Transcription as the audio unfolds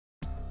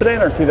Today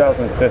in our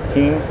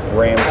 2015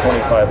 Ram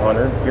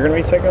 2500, you're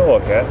going to be taking a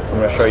look at, I'm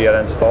going to show you how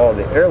to install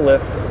the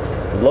Airlift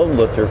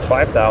LoadLifter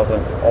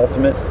 5000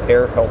 Ultimate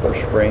Air Helper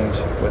Springs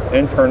with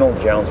internal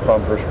jounce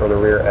bumpers for the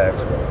rear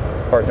axle.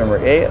 Part number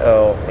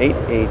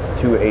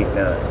AL88289.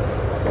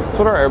 That's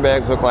what our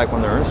airbags look like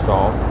when they're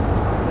installed.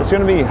 It's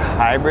going to be a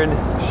hybrid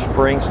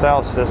spring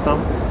style system,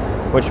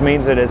 which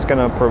means that it's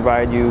going to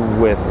provide you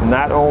with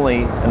not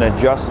only an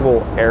adjustable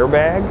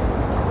airbag,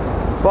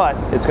 but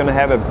it's going to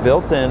have a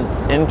built-in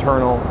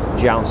internal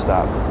jounce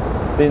stop.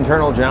 The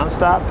internal jounce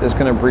stop is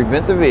going to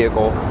prevent the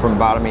vehicle from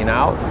bottoming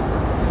out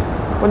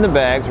when the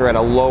bags are at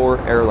a lower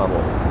air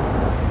level.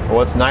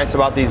 What's nice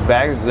about these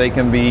bags is they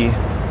can be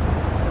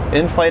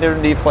inflated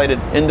or deflated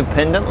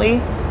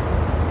independently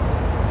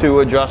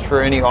to adjust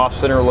for any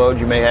off-center load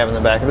you may have in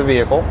the back of the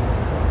vehicle.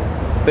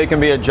 They can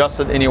be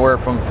adjusted anywhere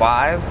from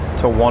 5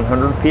 to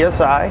 100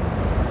 psi,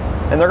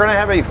 and they're going to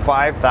have a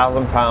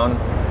 5,000 pound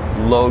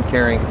load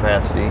carrying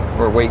capacity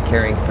or weight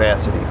carrying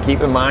capacity.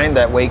 Keep in mind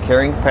that weight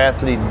carrying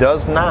capacity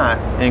does not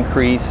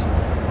increase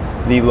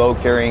the load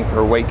carrying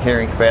or weight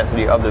carrying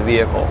capacity of the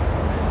vehicle.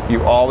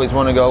 You always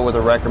want to go with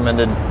the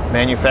recommended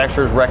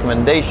manufacturer's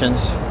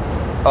recommendations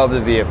of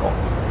the vehicle.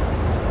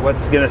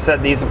 What's going to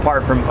set these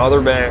apart from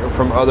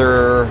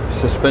other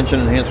suspension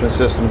enhancement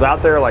systems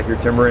out there, like your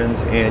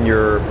Timberlands and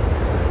your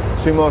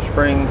Sumo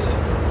springs,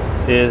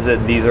 is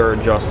that these are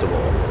adjustable.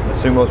 The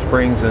Sumo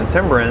springs and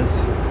Timberlands,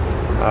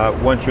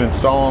 once you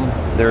install them,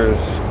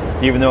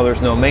 even though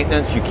there's no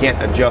maintenance, you can't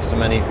adjust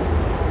them any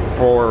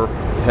for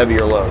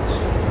heavier loads.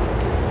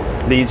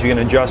 These you can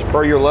adjust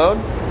per your load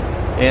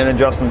and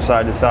adjust them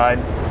side to side,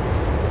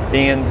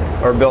 and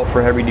are built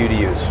for heavy duty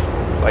use,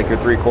 like your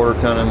 3/4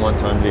 ton and 1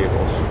 ton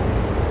vehicles.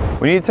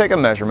 We need to take a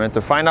measurement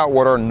to find out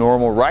what our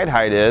normal ride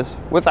height is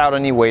without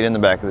any weight in the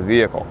back of the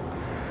vehicle.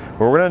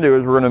 What we're going to do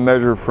is we're going to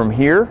measure from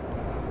here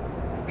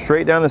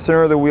straight down the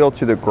center of the wheel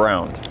to the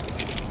ground.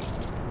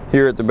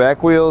 Here at the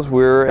back wheels,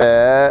 we're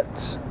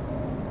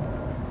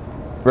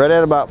right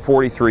at about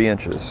 43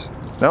 inches.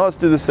 Now let's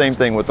do the same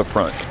thing with the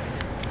front.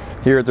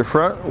 Here at the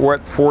front, we're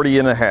at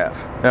 40.5.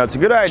 Now it's a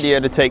good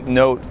idea to take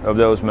note of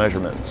those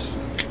measurements.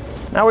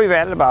 Now we've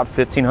added about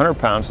 1,500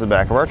 pounds to the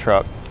back of our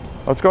truck.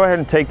 Let's go ahead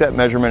and take that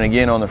measurement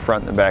again on the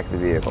front and the back of the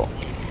vehicle.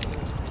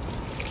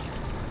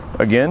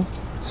 Again,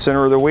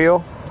 center of the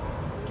wheel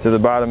to the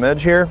bottom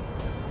edge here.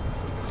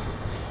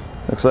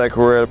 Looks like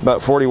we're at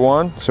about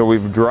 41, so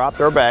we've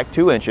dropped our back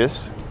 2 inches.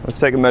 Let's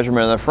take a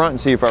measurement of the front and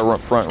see if our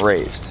front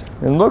raised.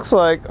 It looks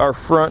like our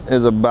front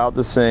is about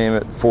the same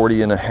at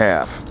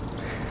 40.5.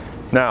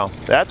 Now,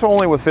 that's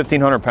only with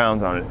 1,500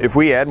 pounds on it. If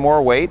we add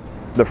more weight,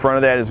 the front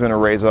of that is going to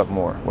raise up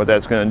more. What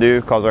that's going to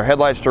do, cause our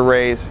headlights to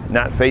raise,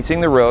 not facing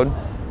the road.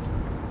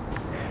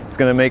 It's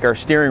going to make our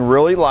steering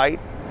really light.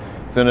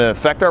 It's going to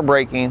affect our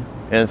braking,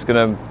 and it's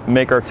going to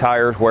make our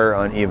tires wear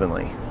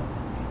unevenly.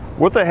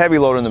 With a heavy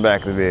load in the back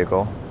of the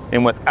vehicle,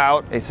 and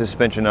without a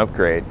suspension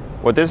upgrade,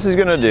 what this is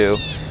going to do,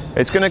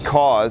 it's going to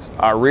cause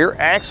our rear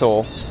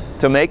axle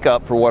to make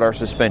up for what our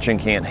suspension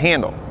can't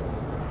handle.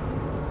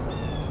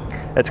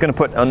 It's going to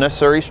put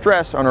unnecessary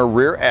stress on our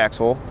rear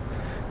axle,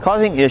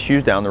 causing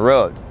issues down the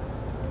road.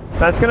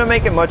 That's going to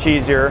make it much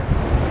easier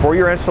for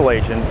your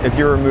installation if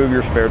you remove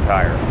your spare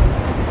tire.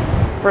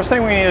 First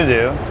thing we need to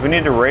do is we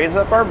need to raise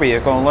up our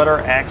vehicle and let our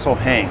axle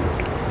hang.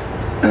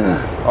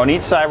 On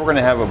each side, we're going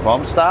to have a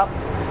bump stop.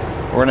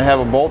 We're going to have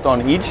a bolt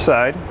on each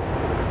side.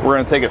 We're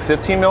going to take a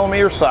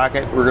 15mm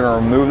socket. We're going to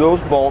remove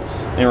those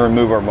bolts and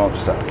remove our bump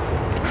stop.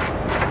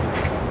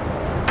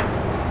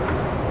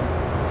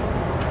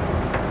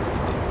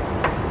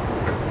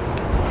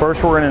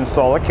 First, we're going to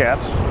install the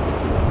caps.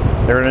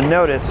 They're going to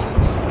notice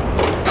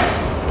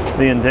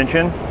the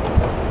indentation.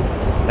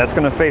 That's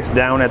going to face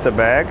down at the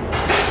bag.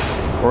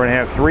 We're going to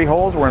have 3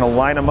 holes. We're going to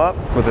line them up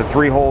with the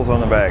 3 holes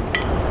on the bag.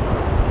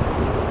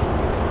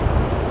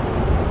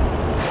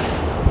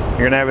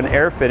 You're going to have an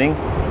air fitting.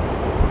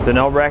 It's an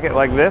L bracket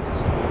like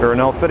this, or an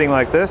L fitting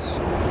like this.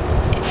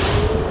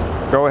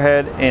 Go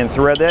ahead and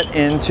thread that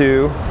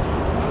into,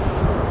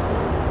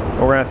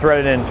 we're going to thread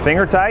it in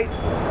finger tight.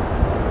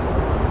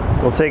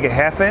 We'll take a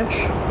 1/2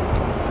 inch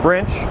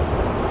wrench,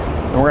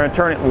 and we're going to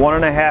turn it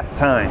 1.5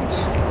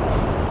 times.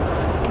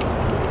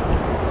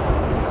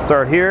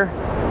 Start here,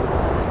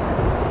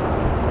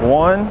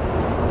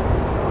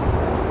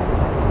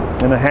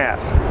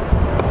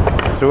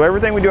 1.5. So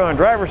everything we do on the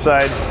driver's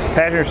side,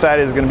 passenger side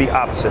is going to be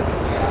opposite.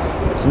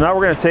 So now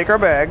we're going to take our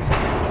bag,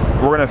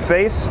 we're going to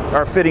face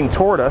our fitting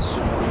toward us.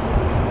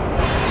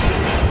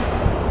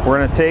 We're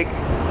going to take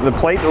the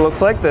plate that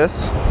looks like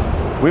this.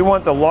 We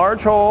want the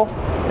large hole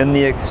in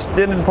the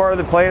extended part of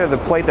the plate, or the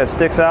plate that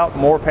sticks out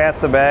more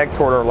past the bag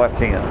toward our left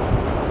hand.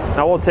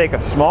 Now we'll take a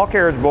small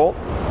carriage bolt,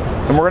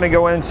 and we're going to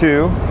go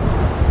into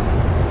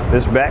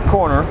this back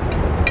corner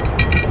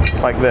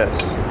like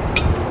this.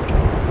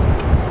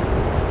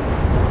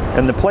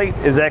 And the plate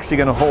is actually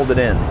going to hold it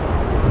in.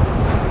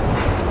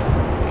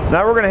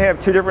 Now we're going to have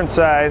 2 different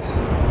size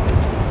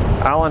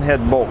Allen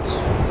head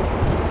bolts.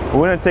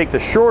 We're going to take the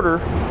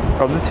shorter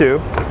of the 2.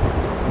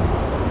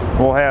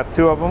 We'll have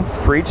 2 of them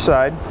for each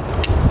side.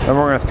 And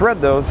we're going to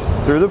thread those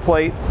through the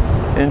plate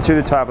into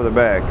the top of the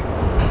bag.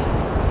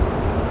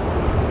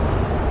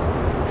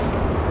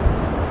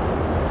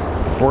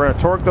 We're going to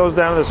torque those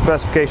down to the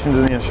specifications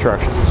and the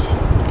instructions.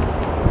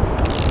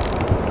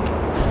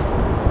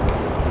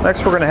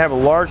 Next, we're going to have a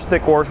large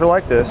thick washer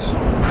like this.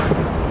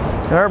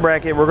 In our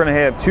bracket, we're going to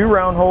have 2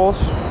 round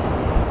holes,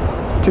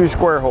 2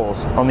 square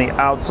holes on the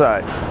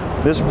outside.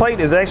 This plate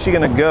is actually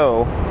going to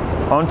go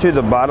onto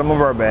the bottom of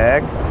our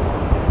bag.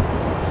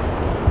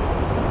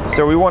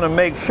 So we want to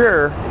make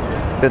sure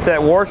that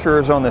that washer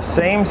is on the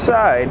same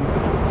side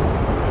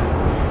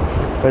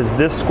as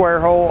this square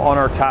hole on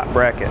our top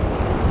bracket.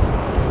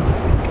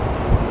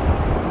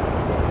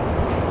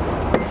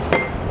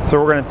 So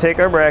we're going to take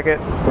our bracket,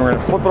 we're going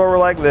to flip it over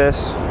like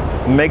this,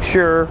 make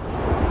sure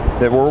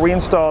that where we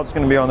install it's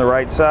going to be on the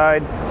right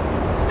side.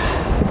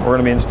 We're going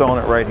to be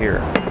installing it right here.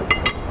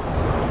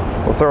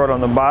 We'll throw it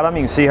on the bottom.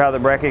 You can see how the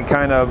bracket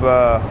kind of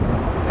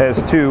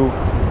has 2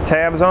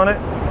 tabs on it.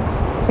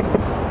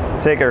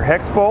 Take our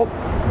hex bolt,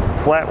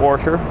 flat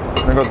washer, we're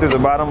going to go through the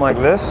bottom like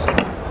this,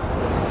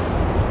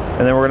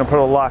 and then we're going to put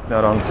a lock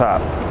nut on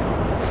top.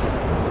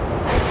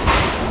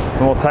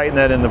 And we'll tighten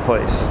that into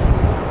place.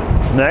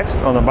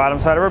 Next, on the bottom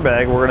side of our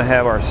bag, we're going to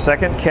have our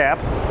second cap.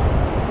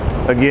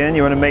 Again,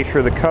 you want to make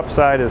sure the cup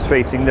side is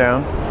facing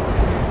down.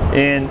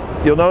 And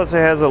you'll notice it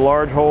has a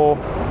large hole.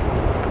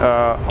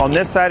 On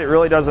this side, it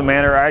really doesn't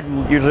matter. I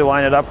usually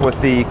line it up with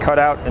the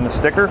cutout in the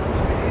sticker.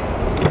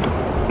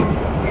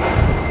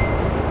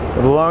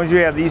 As long as you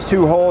have these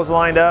 2 holes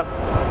lined up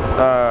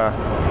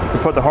to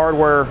put the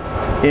hardware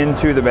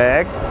into the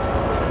bag,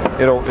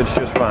 it's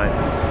just fine.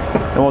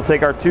 And we'll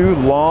take our 2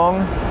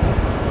 long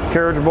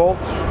carriage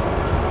bolts.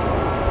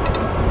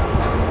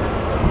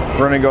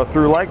 We're going to go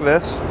through like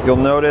this. You'll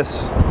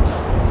notice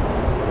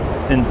it's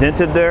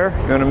indented there.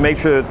 You're going to make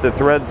sure that the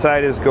thread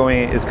side is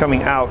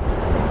coming out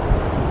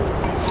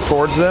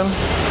towards them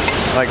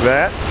like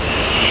that.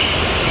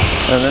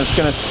 And then it's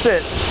going to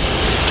sit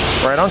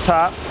right on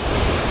top.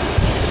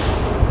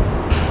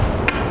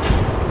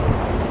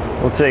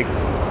 We'll take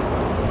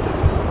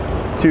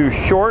 2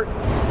 short,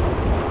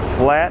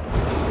 flat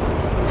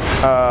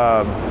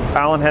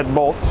Allen head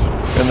bolts,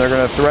 and they're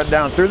going to thread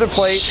down through the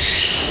plate.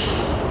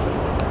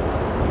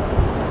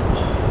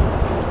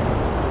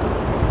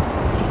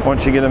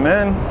 Once you get them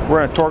in, we're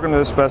going to torque them to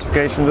the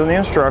specifications and the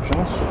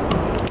instructions.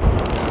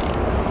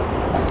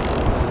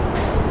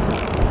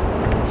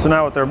 So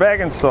now with our bag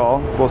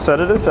installed, we'll set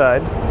it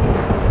aside.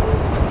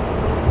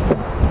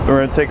 We're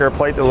going to take our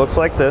plate that looks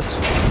like this.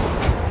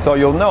 So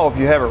you'll know if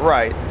you have it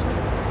right.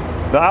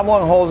 The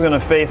oblong hole is going to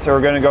face, or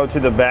going to go to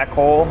the back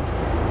hole.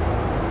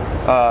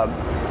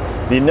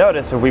 You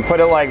notice if we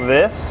put it like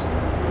this,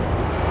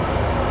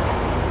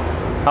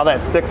 how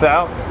that sticks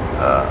out.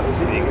 Let's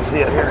see if you can see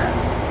it here.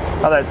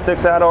 How that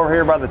sticks out over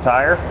here by the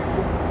tire.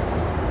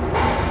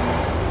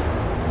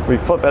 We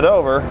flip it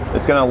over,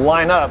 it's going to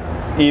line up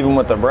even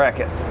with the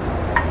bracket,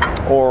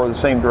 or the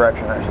same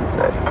direction, I should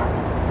say.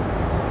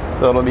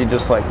 So it'll be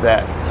just like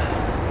that.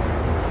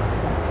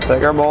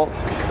 Take our bolts,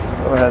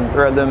 go ahead and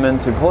thread them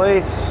into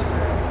place.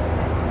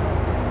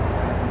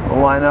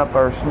 We'll line up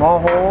our small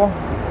hole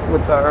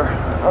with our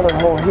other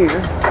hole here.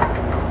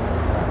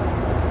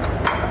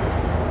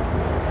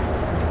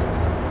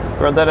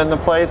 Thread that into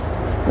place.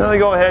 Then we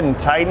go ahead and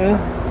tighten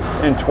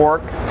and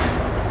torque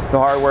the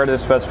hardware to the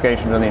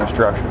specifications and the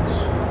instructions.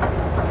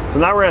 So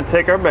now we're going to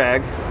take our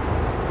bag.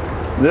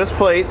 This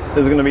plate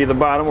is going to be the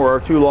bottom where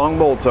our 2 long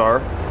bolts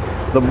are.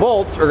 The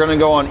bolts are going to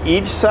go on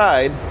each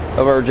side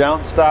of our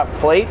jounce stop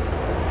plate.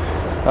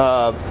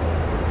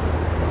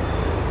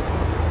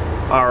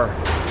 Our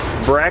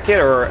bracket,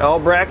 or our L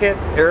bracket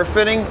air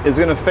fitting, is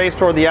going to face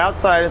toward the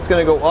outside. It's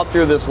going to go up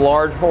through this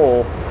large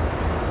hole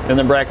in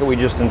the bracket we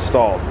just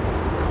installed.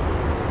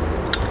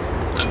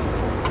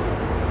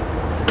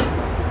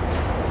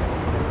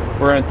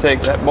 We're going to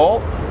take that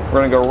bolt, we're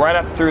going to go right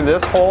up through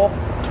this hole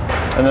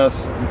and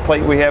this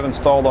plate we have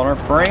installed on our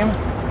frame.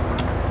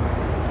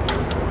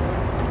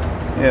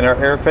 And our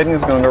air fitting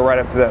is going to go right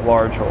up through that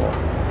large hole.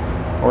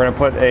 We're going to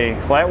put a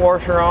flat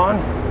washer on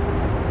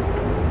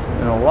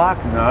and a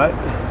lock nut,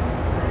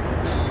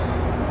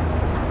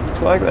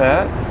 just like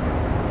that.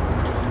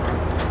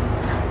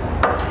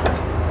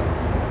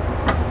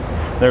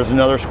 There's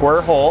another square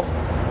hole.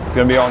 It's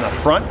going to be on the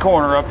front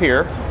corner up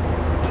here.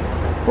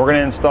 We're going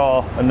to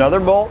install another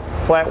bolt,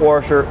 flat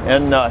washer,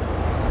 and nut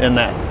in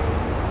that.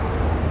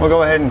 We'll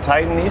go ahead and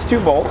tighten these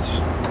 2 bolts.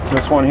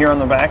 This one here on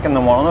the back and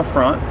the one on the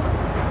front.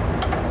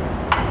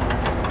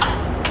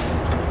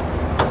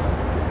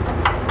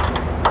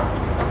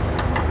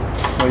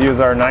 We'll use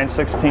our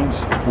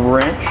 9/16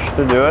 wrench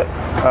to do it.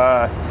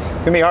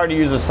 It's going to be hard to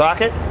use a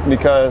socket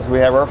because we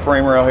have our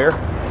frame rail here.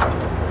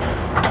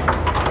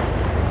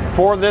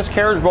 For this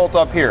carriage bolt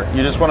up here,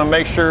 you just want to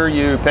make sure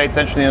you pay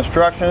attention to the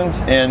instructions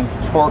and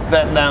torque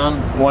that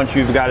down once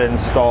you've got it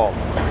installed.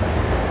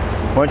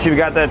 Once you've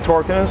got that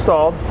torqued and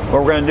installed,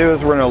 what we're going to do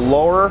is we're going to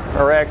lower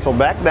our axle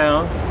back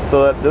down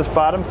so that this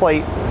bottom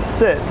plate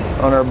sits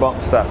on our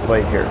bump stop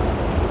plate here.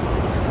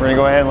 We're going to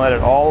go ahead and let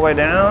it all the way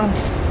down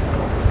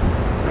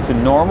so to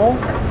normal.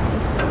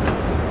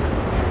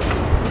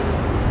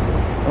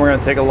 We're going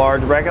to take a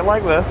large bracket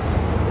like this.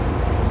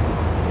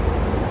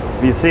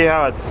 You see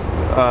how it's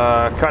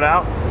cut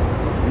out?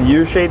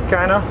 U-shaped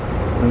kind of.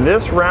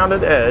 This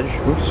rounded edge,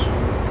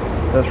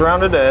 this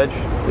rounded edge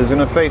is going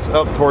to face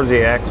up towards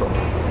the axle.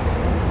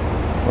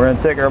 We're going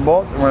to take our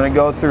bolts and we're going to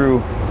go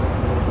through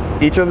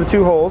each of the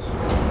 2 holes.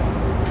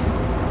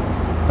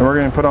 And we're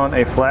going to put on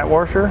a flat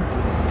washer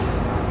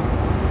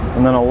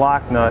and then a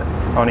lock nut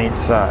on each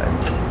side.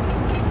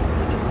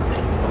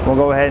 We'll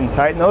go ahead and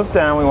tighten those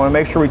down. We want to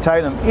make sure we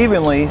tighten them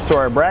evenly so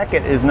our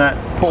bracket is not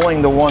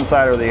pulling to one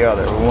side or the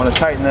other. We want to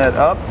tighten that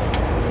up,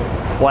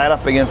 flat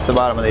up against the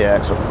bottom of the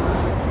axle.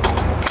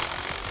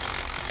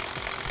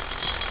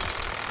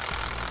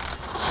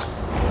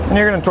 And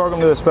you're going to torque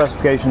them to the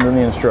specifications and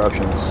the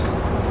instructions.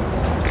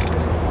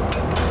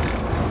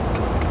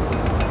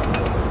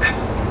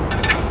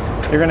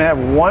 You're going to have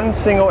one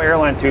single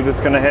airline tube that's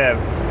going to have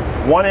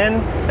one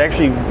end,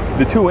 actually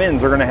the 2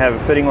 ends are going to have a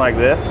fitting like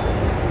this,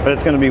 but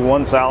it's going to be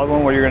one solid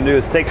one. What you're going to do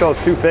is take those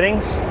 2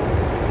 fittings,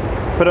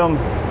 put them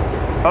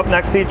up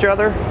next to each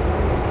other,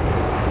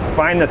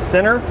 find the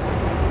center,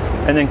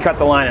 and then cut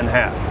the line in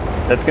half.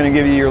 That's going to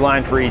give you your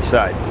line for each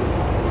side.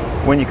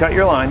 When you cut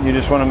your line, you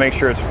just want to make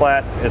sure it's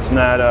flat, it's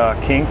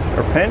not kinked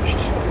or pinched.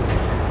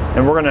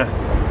 And we're going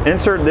to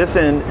insert this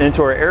end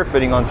into our air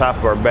fitting on top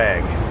of our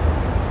bag.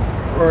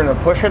 We're going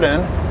to push it in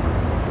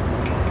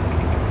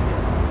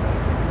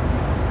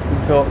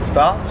until it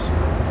stops.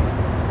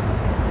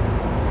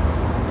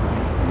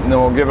 And then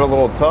we'll give it a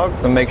little tug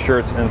to make sure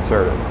it's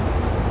inserted.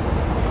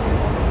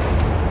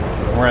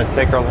 We're going to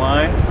take our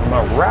line, I'm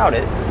going to route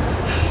it.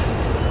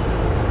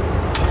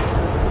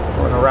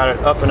 We're going to route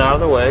it up and out of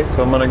the way.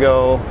 So I'm going to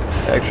go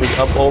actually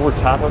up over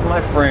top of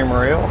my frame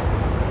rail.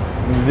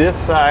 This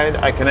side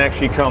I can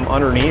actually come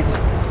underneath.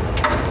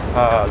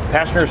 The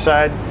passenger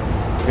side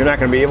you're not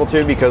going to be able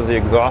to because the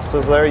exhaust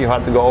is there. You'll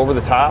have to go over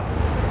the top.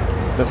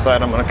 This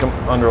side I'm going to come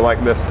under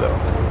like this though.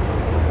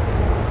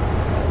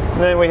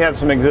 And then we have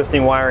some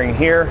existing wiring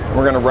here.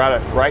 We're going to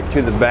route it right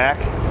to the back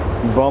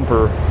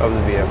bumper of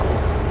the vehicle.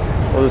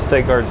 We'll just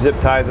take our zip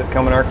ties that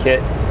come in our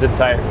kit, zip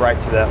tie it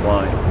right to that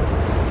line.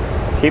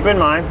 Keep in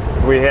mind,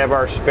 we have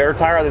our spare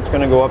tire that's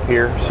going to go up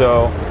here,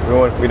 so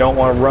we don't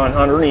want to run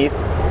underneath.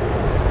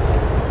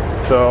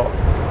 So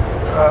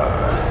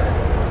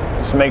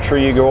just make sure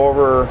you go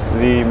over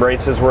the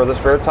braces where the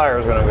spare tire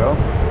is going to go.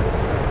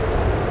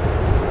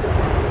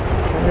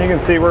 And you can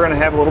see we're going to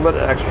have a little bit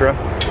extra,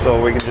 so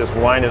we can just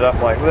wind it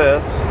up like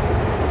this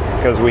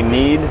because we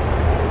need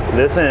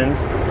this end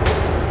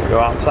to go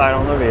outside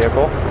on the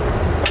vehicle.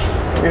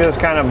 We can just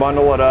kind of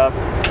bundle it up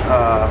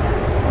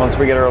once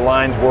we get our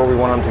lines where we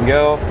want them to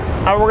go.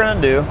 How we're going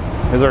to do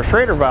is our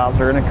Schrader valves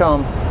are going to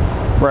come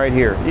right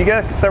here. You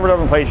got several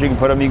different places you can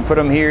put them. You can put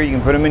them here, you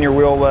can put them in your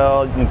wheel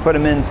well, you can put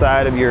them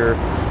inside of your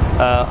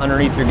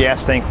underneath your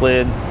gas tank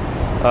lid.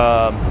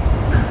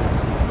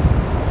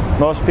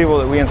 Most people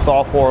that we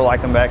install for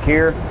like them back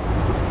here.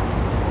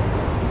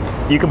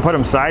 You can put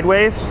them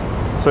sideways,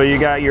 so you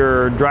got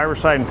your driver's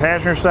side and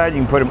passenger side.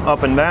 You can put them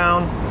up and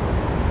down.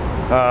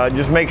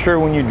 Just make sure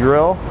when you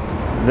drill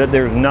that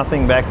there's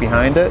nothing back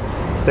behind it.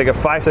 Take a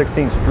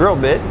 5/16 drill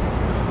bit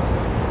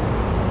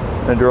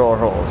and drill our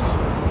holes.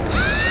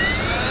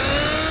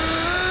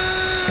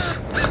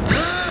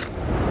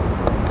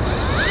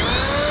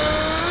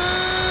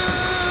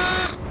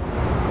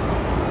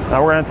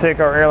 Now we're going to take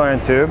our airline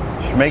tube.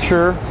 Just make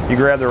sure you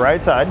grab the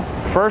right side.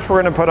 First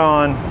we're going to put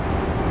on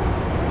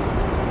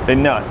a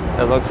nut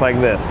that looks like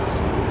this.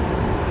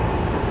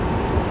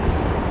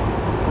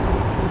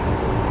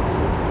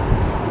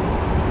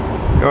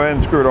 So go ahead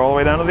and screw it all the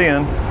way down to the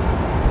end.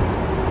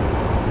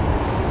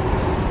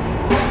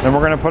 Then we're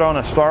going to put on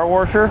a star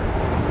washer.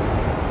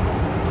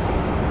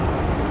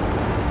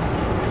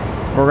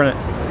 We're going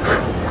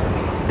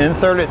to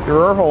insert it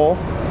through our hole.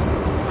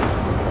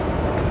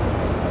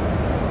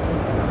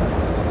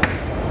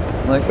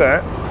 Like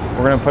that.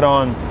 We're going to put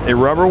on a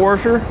rubber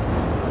washer,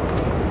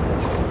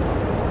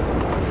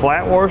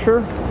 flat washer,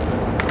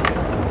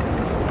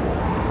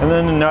 and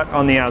then a nut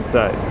on the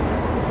outside.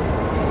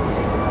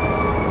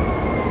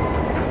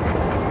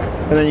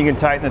 And then you can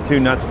tighten the 2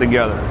 nuts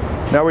together.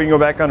 Now we can go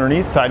back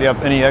underneath, tidy up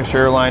any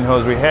extra airline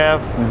hose we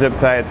have, and zip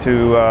tie it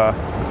to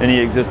any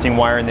existing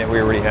wiring that we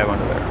already have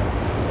under there.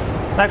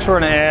 Next we're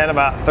going to add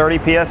about 30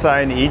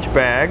 psi into each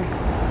bag.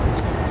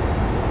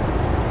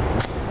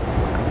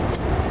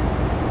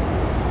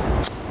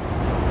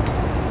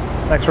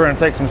 Next we're going to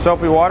take some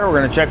soapy water. We're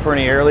going to check for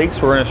any air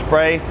leaks. We're going to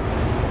spray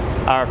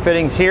our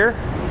fittings here.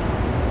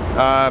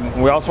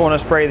 We also want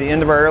to spray the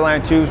end of our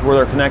airline tubes where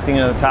they're connecting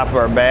to the top of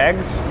our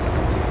bags.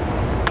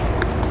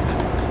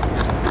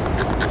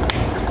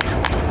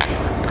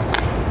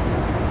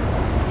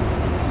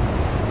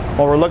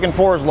 What we're looking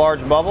for is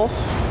large bubbles.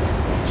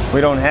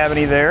 We don't have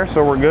any there,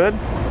 so we're good.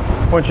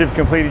 Once you've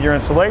completed your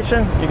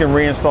installation, you can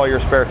reinstall your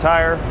spare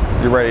tire.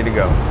 You're ready to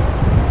go.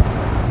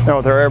 Now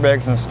with our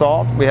airbags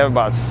installed, we have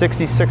about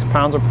 66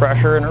 pounds of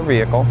pressure in our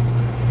vehicle,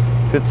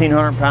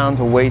 1,500 pounds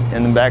of weight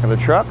in the back of the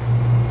truck.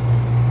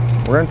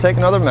 We're going to take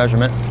another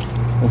measurement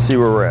and see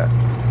where we're at.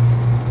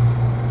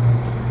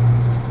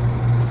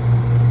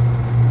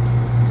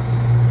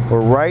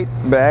 We're right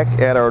back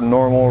at our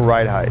normal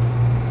ride height.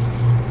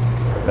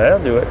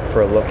 That'll do it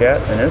for a look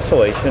at an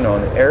installation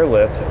on the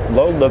Airlift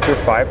LoadLifter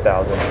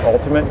 5000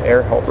 Ultimate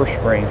Air Helper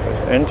Springs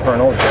with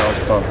internal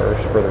jounce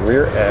bumpers for the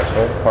rear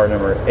axle, part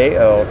number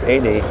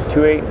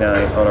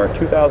AL88289 on our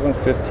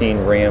 2015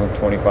 Ram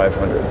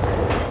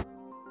 2500.